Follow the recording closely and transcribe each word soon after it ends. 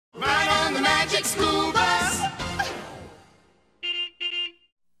magic school bus.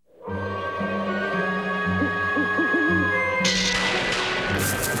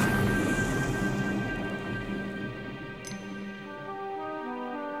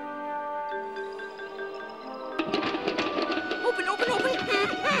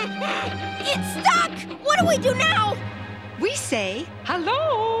 It's stuck! What do we do now? We say,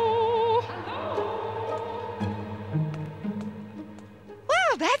 hello!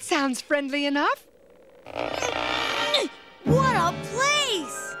 Well, that sounds friendly enough. What a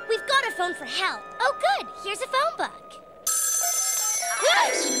place! We've got a phone for help. Oh, good. Here's a phone book.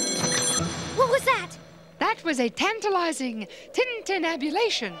 What was that? That was a tantalizing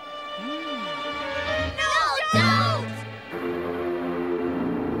tintinabulation. No, don't!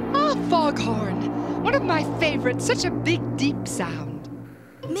 Oh, foghorn. One of my favorites. Such a big, deep sound.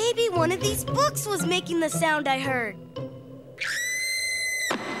 Maybe one of these books was making the sound I heard.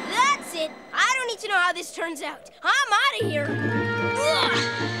 That's it. I don't need to know how this turns out. I'm out of here. Ugh.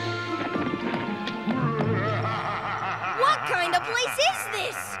 What kind of place is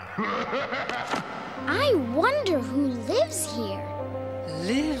this? I wonder who lives here.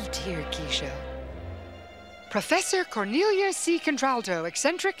 Lived here, Keisha. Professor Cornelia C. Contralto,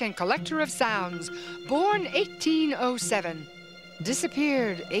 eccentric and collector of sounds, born 1807,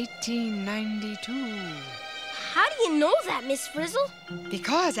 disappeared 1892. How do you know that, Miss Frizzle?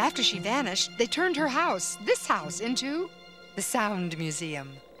 Because after she vanished, they turned her house, this house, into the Sound Museum.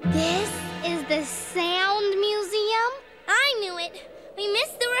 This is the Sound Museum? I knew it. We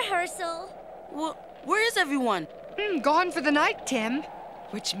missed the rehearsal. Well, where is everyone? Gone for the night, Tim.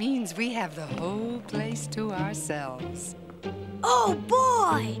 Which means we have the whole place to ourselves. Oh,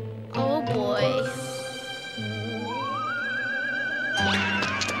 boy! Oh, boy.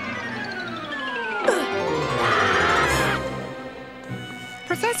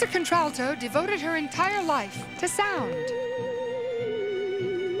 Professor Contralto devoted her entire life to sound.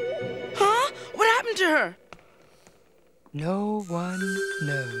 Huh? What happened to her? No one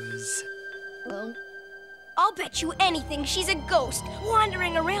knows. I'll bet you anything she's a ghost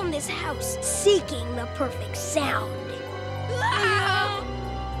wandering around this house, seeking the perfect sound.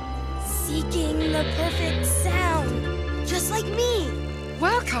 Seeking the perfect sound, just like me.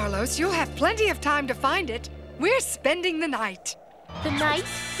 Well, Carlos, you'll have plenty of time to find it. We're spending the night. The night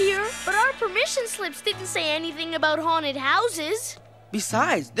here? But our permission slips didn't say anything about haunted houses.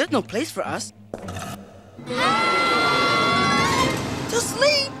 Besides, there's no place for us. To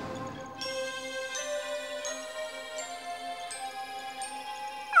sleep!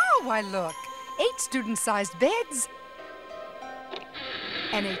 Oh, why look. 8 student-sized beds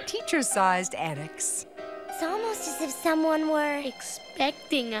and a teacher-sized annex. It's almost as if someone were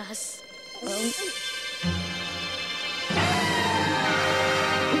Expecting us.